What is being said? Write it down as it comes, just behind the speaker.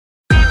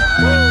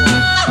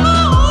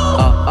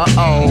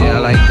Yeah, I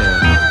like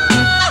that.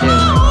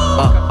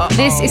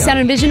 This is Sound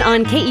and Vision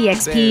on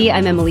KEXP.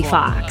 I'm Emily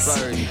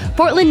Fox.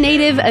 Portland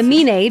native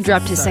Amine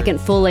dropped his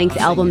second full-length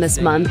album this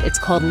month. It's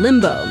called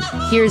Limbo.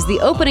 Here's the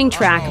opening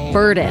track,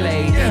 Burden.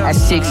 At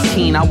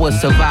 16, I was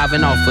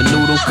surviving off of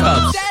noodle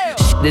cups.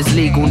 It's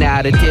legal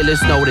now, the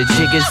dealers know the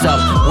jig is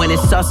up. When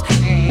it's us,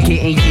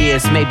 getting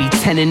years, maybe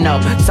 10 and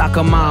up.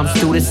 Soccer moms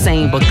do the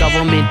same, but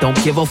government don't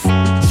give a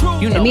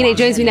Amine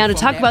joins me now to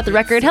talk about the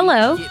record.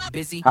 Hello.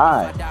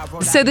 Hi.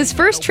 So this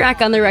first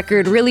track on the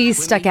record really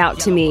stuck out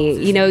to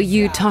me. You know,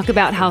 you talk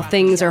about how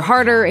things are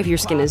harder if your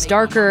skin is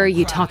darker.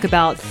 You talk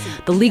about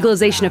the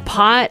legalization of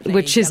pot,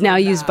 which is now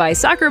used by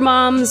soccer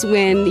moms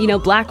when, you know,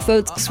 black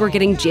folks were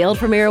getting jailed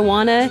for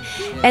marijuana.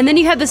 And then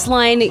you have this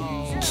line,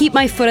 keep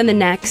my foot on the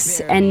necks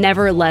and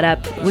never let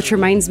up, which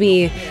reminds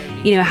me,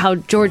 you know, how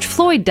George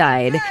Floyd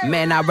died.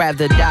 Man, I'd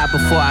rather die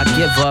before I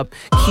give up.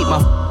 Keep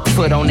my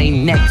foot on their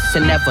necks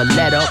and never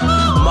let up.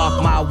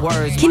 Mark my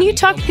words. Can you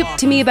talk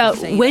to me about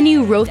when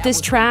you wrote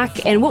this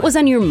track and what was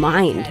on your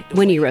mind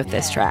when you wrote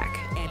this track?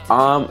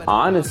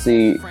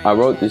 Honestly, I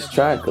wrote this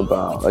track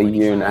about a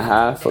year and a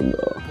half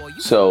ago.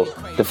 So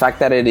the fact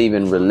that it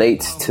even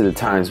relates to the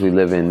times we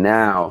live in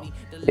now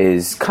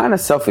is kind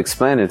of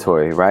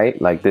self-explanatory,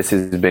 right? Like, this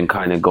has been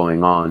kind of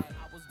going on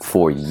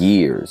for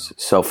years.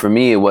 So for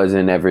me, it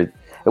wasn't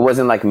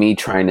like me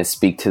trying to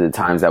speak to the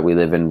times that we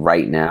live in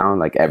right now,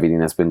 like everything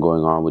that's been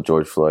going on with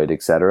George Floyd,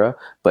 etc.,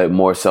 but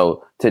more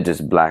so to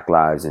just Black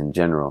lives in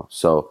general.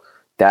 So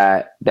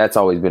that's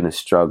always been a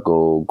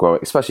struggle,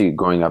 especially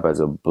growing up as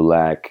a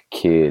Black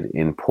kid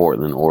in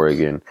Portland,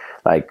 Oregon.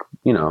 Like,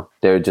 you know,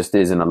 there just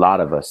isn't a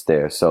lot of us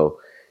there. So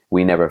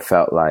we never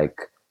felt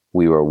like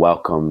we were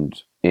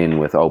welcomed in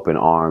with open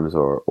arms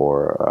or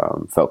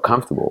felt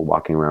comfortable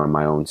walking around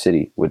my own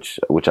city, which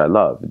I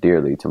love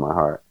dearly to my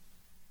heart.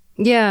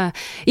 Yeah.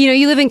 You know,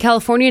 you live in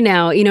California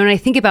now, you know, and I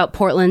think about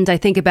Portland. I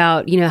think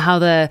about, you know, how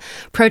the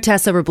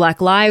protests over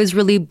Black lives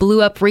really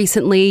blew up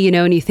recently, you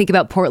know, and you think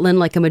about Portland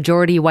like a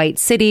majority white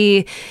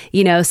city.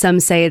 You know,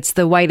 some say it's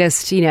the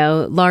whitest, you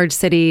know, large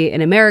city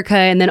in America.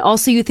 And then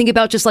also you think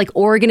about just like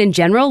Oregon in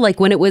general, like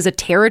when it was a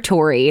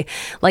territory,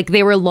 like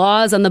there were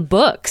laws on the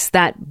books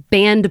that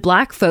banned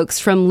Black folks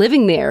from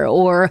living there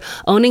or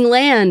owning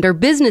land or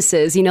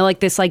businesses, you know,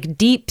 like this like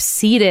deep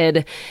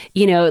seated,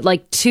 you know,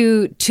 like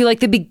to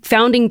like the big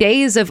founding days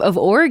of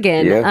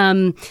Oregon.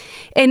 Yeah.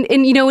 And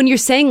you know, when you're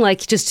saying like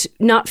just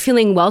not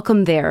feeling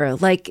welcome there,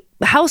 like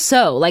how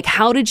so? Like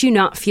how did you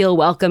not feel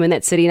welcome in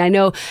that city? And I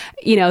know,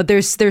 you know,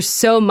 there's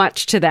so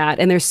much to that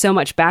and there's so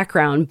much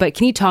background, but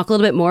can you talk a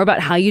little bit more about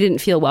how you didn't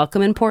feel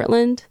welcome in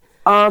Portland?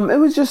 It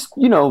was just,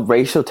 you know,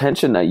 racial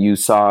tension that you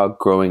saw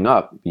growing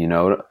up. You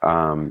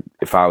know,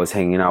 if I was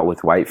hanging out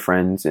with white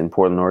friends in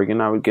Portland,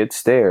 Oregon, I would get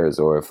stares.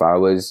 Or if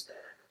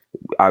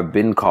I've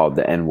been called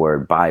the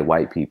N-word by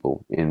white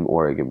people in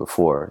Oregon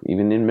before,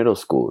 even in middle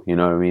school. You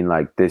know what I mean?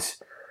 Like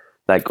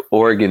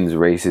Oregon's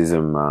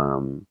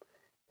racism,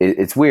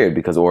 it's weird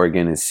because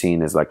Oregon is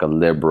seen as like a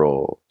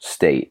liberal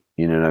state.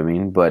 You know what I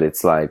mean? But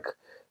it's like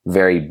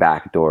very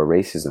backdoor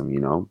racism, you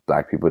know?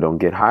 Black people don't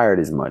get hired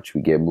as much.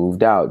 We get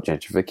moved out,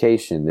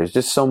 gentrification. There's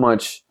just so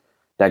much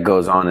that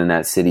goes on in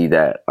that city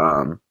that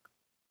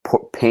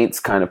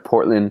paints kind of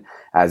Portland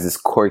as this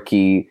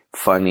quirky,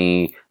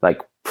 funny, like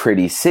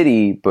pretty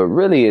city, but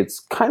really it's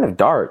kind of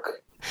dark.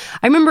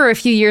 I remember a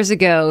few years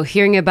ago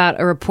hearing about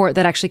a report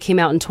that actually came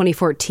out in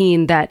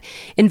 2014 that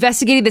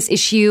investigated this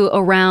issue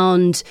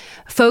around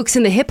folks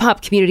in the hip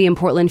hop community in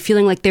Portland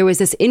feeling like there was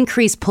this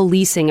increased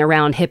policing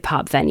around hip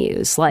hop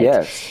venues. Like,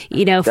 yes,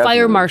 you know, definitely.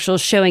 Fire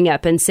marshals showing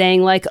up and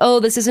saying like, oh,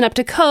 this isn't up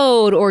to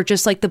code, or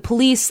just like the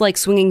police like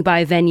swinging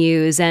by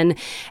venues and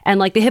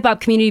like the hip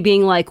hop community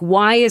being like,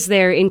 why is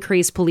there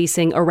increased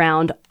policing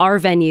around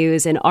our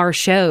venues and our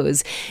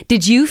shows?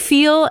 Did you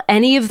feel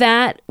any of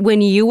that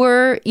when you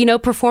were, you know,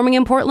 performing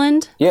in Portland?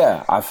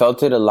 Yeah, I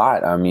felt it a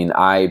lot. I mean,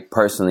 I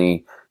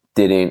personally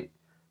didn't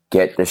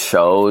get the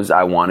shows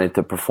I wanted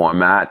to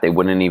perform at. They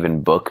wouldn't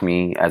even book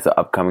me as an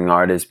upcoming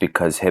artist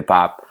because hip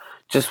hop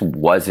just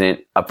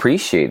wasn't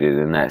appreciated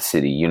in that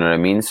city. You know what I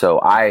mean? So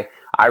I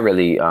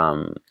really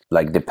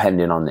like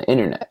depended on the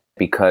internet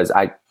because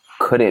I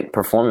couldn't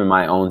perform in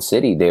my own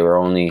city. They were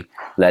only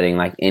letting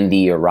like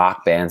indie or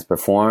rock bands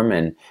perform,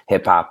 and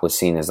hip hop was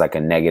seen as like a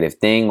negative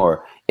thing,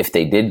 or if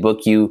they did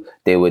book you,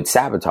 they would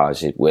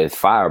sabotage it with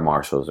fire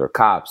marshals or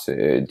cops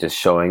just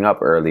showing up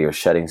early or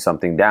shutting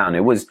something down.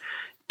 It was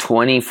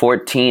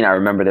 2014. I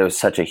remember there was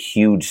such a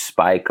huge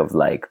spike of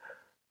like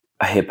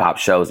hip hop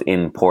shows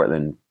in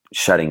Portland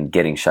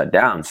getting shut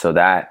down. So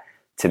that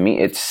to me,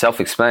 it's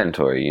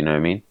self-explanatory. You know what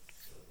I mean?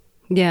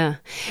 Yeah.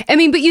 I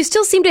mean, but you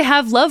still seem to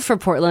have love for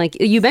Portland. Like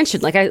you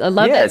mentioned, like I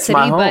love that it's city,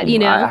 my home. But you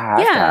know, I have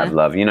to have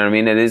love. You know what I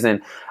mean? It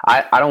isn't,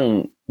 I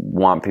don't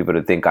want people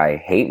to think I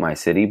hate my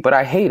city, but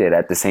I hate it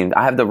at the same time.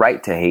 I have the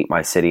right to hate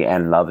my city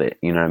and love it.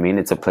 You know what I mean?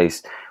 It's a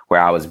place where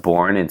I was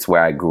born. It's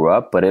where I grew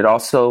up, but it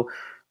also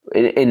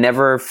it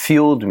never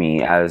fueled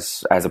me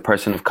as a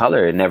person of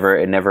color. It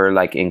never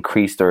like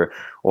increased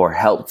or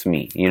helped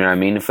me. You know what I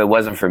mean? If it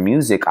wasn't for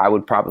music, I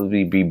would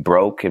probably be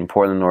broke in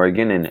Portland,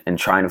 Oregon and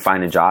trying to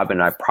find a job,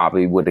 and I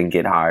probably wouldn't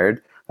get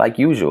hired like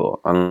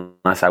usual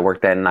unless I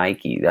worked at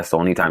Nike. That's the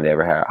only time they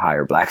ever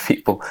hire black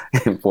people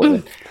in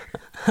Portland.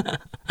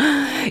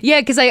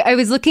 Yeah, because I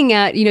was looking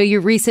at,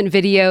 your recent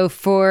video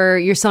for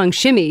your song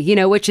Shimmy,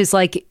 which is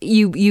like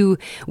you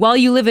while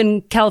you live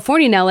in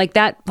California now, like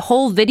that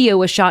whole video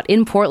was shot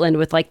in Portland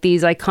with like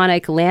these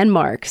iconic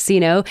landmarks,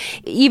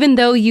 even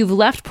though you've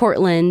left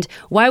Portland,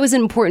 why was it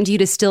important to you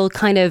to still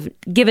kind of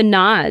give a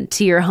nod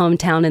to your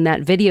hometown in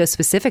that video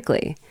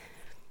specifically?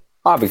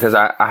 Oh, because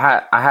I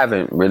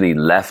haven't really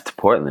left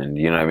Portland.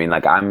 You know what I mean?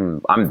 Like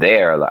I'm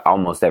there like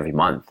almost every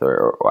month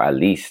or at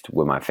least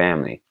with my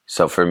family.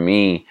 So for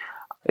me,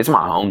 it's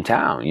my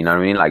hometown. You know what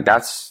I mean? Like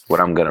that's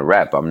what I'm going to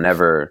rep. I'm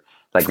never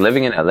like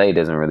living in LA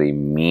doesn't really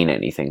mean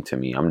anything to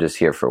me. I'm just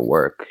here for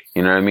work.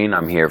 You know what I mean?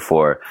 I'm here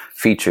for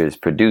features,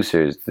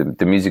 producers.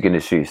 The music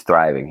industry is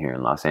thriving here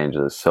in Los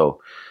Angeles. So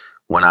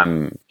when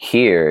I'm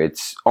here,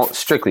 it's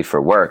strictly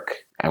for work.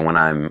 And when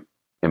I'm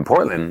in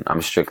Portland,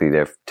 I'm strictly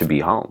there to be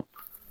home.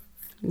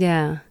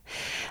 Yeah.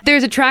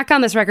 There's a track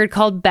on this record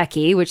called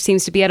Becky, which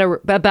seems to be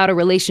about a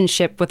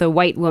relationship with a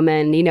white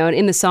woman, and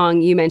in the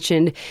song you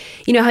mentioned,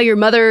 how your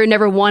mother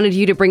never wanted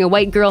you to bring a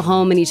white girl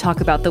home, and you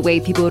talk about the way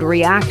people would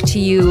react to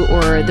you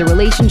or the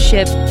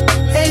relationship.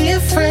 And your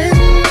friends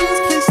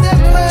kiss their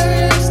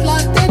purse,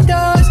 lock their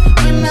doors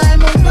when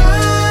I'm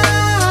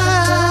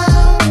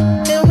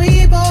around, and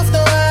we both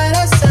know how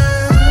to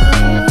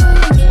sound.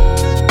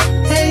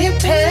 And your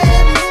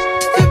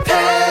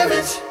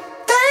parents,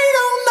 they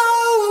don't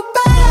know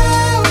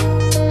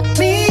about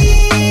me.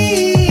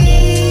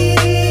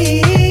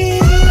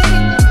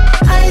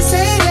 I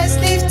say let's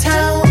leave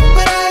town,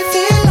 but I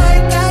feel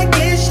like I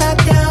get shot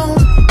down,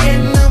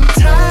 and I'm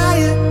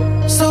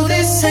tired, so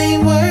this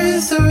ain't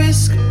worth the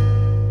risk.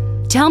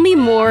 Tell me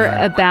more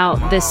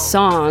about this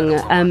song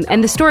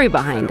and the story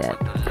behind it.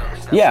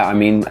 Yeah, I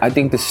mean, I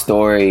think the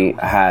story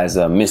has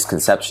a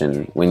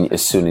misconception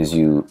as soon as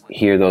you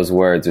hear those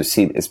words or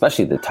see,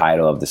 especially the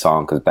title of the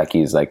song, because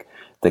Becky is like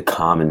the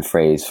common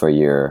phrase for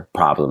your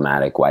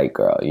problematic white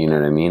girl. You know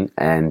what I mean?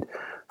 And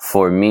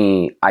for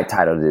me, I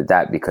titled it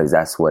that because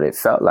that's what it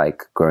felt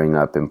like growing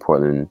up in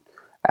Portland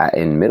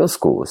in middle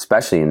school,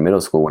 especially in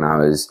middle school when I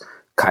was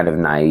kind of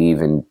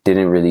naive and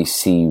didn't really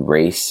see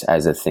race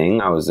as a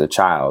thing. I was a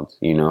child,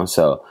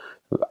 so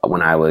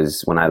when I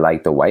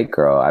liked the white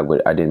girl,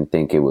 I didn't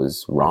think it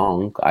was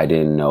wrong. I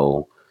didn't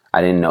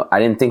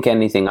think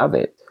anything of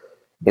it.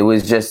 It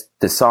was just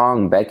the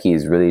song Becky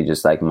is really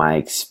just like my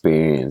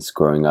experience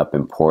growing up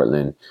in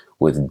Portland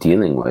with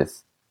dealing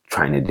with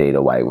trying to date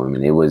a white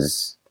woman. It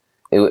was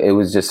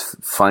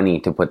just funny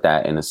to put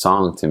that in a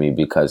song to me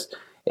because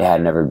it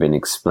had never been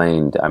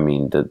explained. I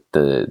mean,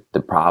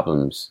 the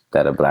problems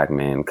that a black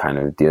man kind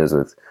of deals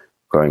with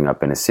growing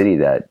up in a city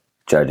that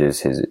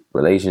judges his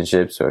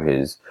relationships or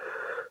his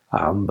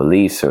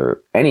beliefs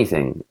or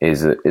anything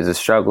is a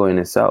struggle in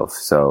itself.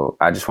 So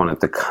I just wanted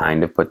to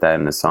kind of put that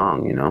in the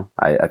song,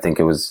 I think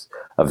it was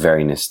a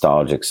very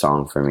nostalgic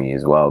song for me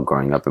as well.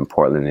 Growing up in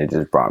Portland, it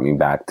just brought me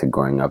back to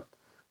growing up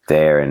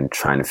there and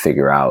trying to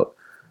figure out,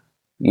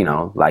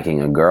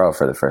 liking a girl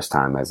for the first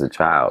time as a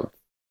child.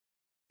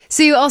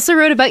 So you also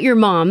wrote about your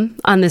mom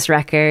on this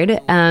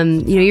record.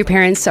 Your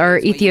parents are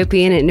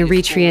Ethiopian and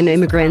Eritrean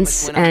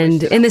immigrants.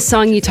 And in this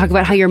song, you talk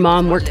about how your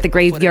mom worked the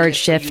graveyard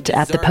shift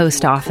at the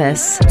post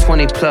office.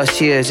 20 plus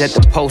years at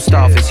the post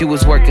office. You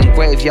was working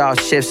graveyard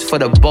shifts for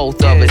the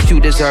both of us. You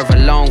deserve a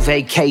long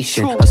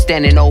vacation, a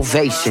standing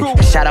ovation.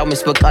 And shout out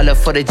Miss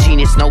McCullough for the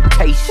genius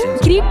notation.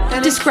 Can you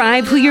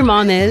describe who your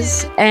mom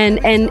is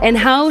and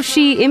how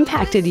she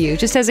impacted you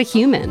just as a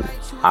human?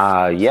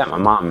 Yeah, my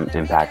mom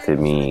impacted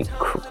me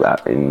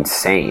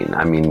insane.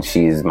 I mean,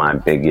 she's my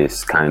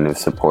biggest kind of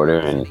supporter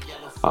and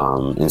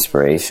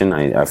inspiration.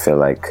 I feel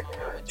like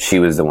she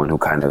was the one who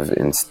kind of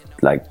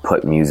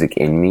put music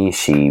in me.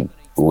 She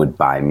would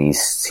buy me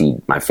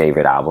my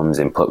favorite albums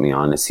and put me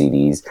on the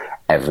CDs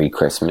every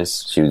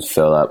Christmas. She would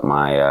fill up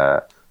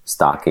my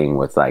stocking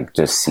with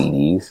just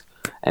CDs,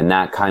 and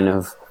that kind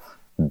of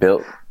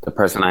built the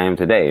person I am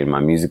today and my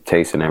music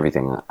taste and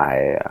everything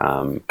I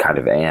kind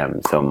of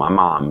am. So my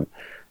mom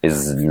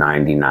is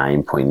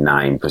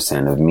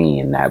 99.9% of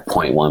me, and that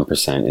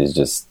 0.1% is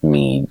just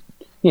me,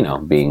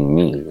 being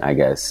me, I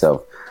guess.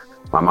 So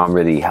my mom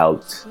really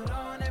helped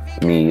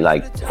me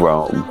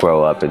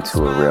grow up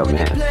into a real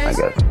man, I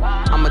guess.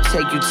 I'ma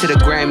take you to the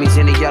Grammys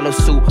in a yellow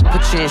suit,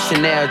 put you in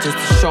Chanel just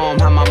to show them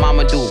how my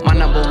mama do. My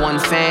number one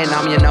fan,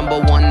 I'm your number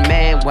one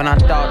man. When I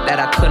thought that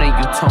I couldn't,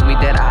 you told me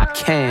that I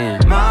can.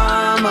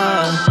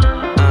 Mama,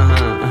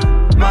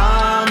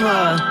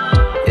 mama,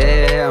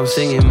 yeah, I'm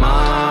singing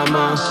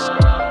mama.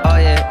 Oh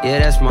yeah,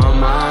 that's my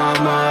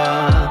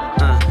mama.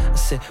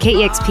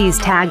 KEXP's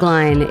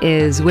tagline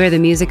is "Where the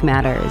Music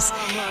Matters."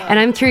 And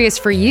I'm curious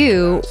for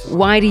you,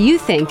 why do you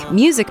think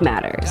music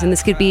matters? And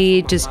this could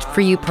be just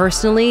for you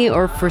personally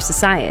or for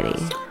society.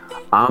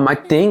 I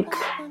think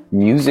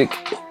music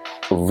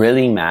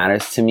really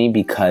matters to me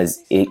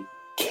because it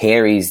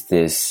carries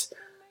this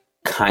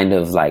kind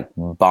of like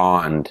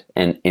bond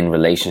and in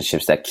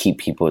relationships that keep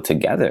people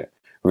together.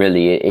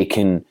 Really, it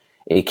can,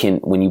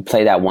 when you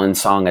play that one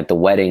song at the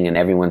wedding and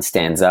everyone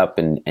stands up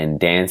and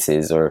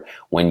dances, or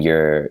when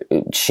you're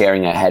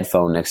sharing a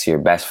headphone next to your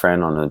best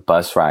friend on a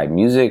bus ride,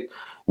 music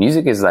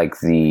is like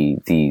the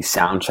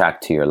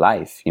soundtrack to your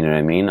life. You know what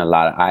I mean?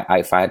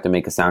 If I had to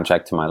make a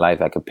soundtrack to my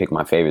life, I could pick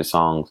my favorite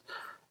songs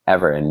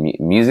ever. And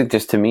music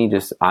just, to me,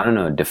 I don't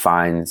know,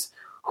 defines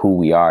who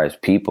we are as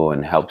people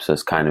and helps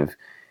us kind of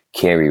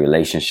carry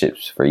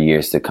relationships for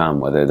years to come,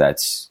 whether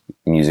that's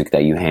music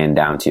that you hand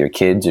down to your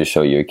kids or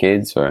show your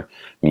kids, or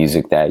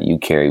music that you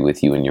carry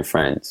with you and your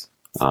friends.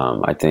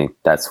 I think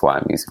that's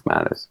why music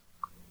matters.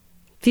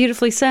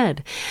 Beautifully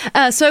said.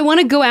 So I want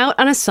to go out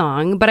on a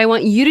song, but I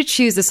want you to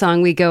choose the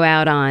song we go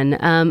out on,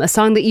 a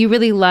song that you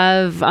really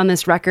love on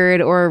this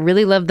record, or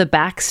really love the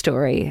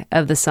backstory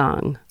of the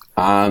song.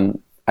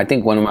 I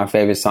think one of my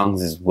favorite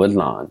songs is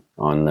Woodlawn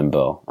on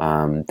Limbo.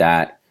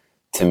 That,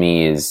 to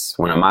me, is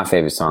one of my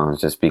favorite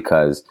songs just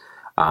because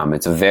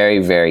it's a very,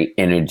 very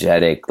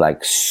energetic,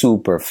 like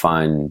super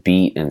fun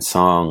beat and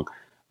song.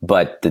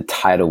 But the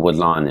title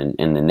Woodlawn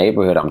and the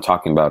neighborhood I'm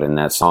talking about in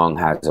that song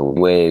has a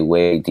way,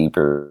 way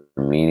deeper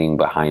meaning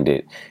behind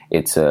it.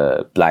 It's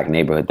a Black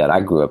neighborhood that I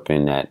grew up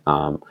in that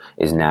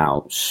is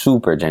now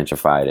super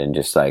gentrified and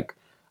just like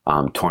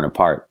torn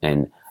apart.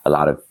 And a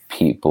lot of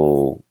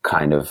people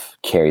kind of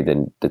carry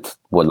the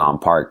Woodlawn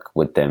Park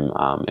with them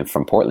and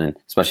from Portland,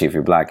 especially if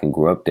you're Black and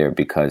grew up there,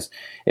 because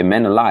it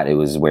meant a lot. It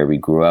was where we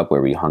grew up,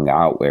 where we hung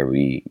out, where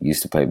we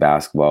used to play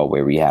basketball,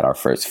 where we had our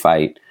first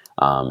fight,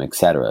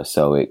 etc.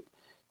 So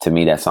to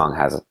me, that song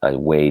has a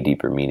way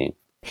deeper meaning.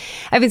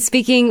 I've been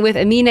speaking with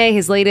Aminé.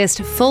 His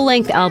latest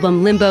full-length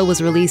album, Limbo,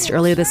 was released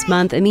earlier this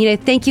month. Aminé,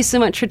 thank you so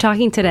much for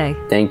talking today.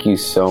 Thank you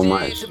so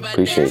much.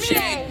 Appreciate you.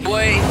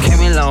 Came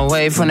a long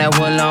way from that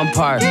Woodlawn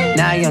Park.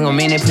 Now young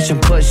Aminé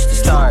push to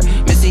start.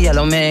 Mr.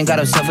 Yellow Man got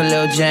himself a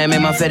little jam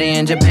in my fetty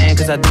in Japan,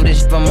 cause I do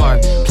this shit for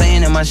Mark.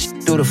 Playing in my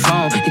shit through the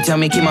phone. He tell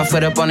me keep my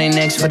foot up on their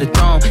necks for the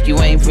throne. You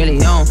ain't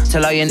really on,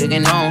 tell all your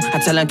nigga on. I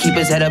tell him keep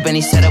his head up and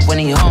he set up when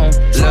he home.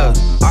 Look,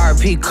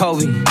 R.I.P.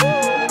 Kobe.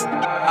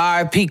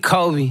 R.I.P.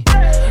 Kobe.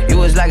 You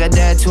was like a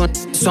dad to a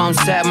so I'm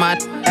sad my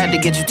had to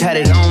get you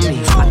tatted on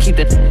me. I keep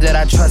the that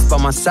I trust by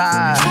my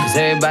side, cause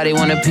everybody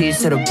want a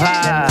piece of the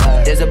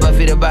pie. There's a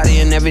Buffy the body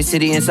in every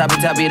city, and Sabi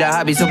be the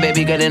hobby, so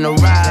baby get in the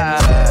ride.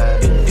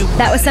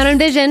 That was Sound and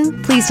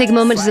Vision. Please take a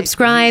moment to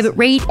subscribe,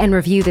 rate, and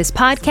review this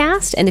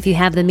podcast. And if you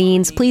have the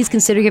means, please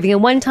consider giving a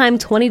one-time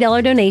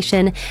 $20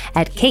 donation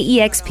at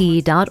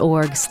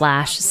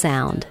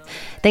kexp.org/sound.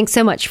 Thanks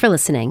so much for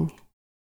listening.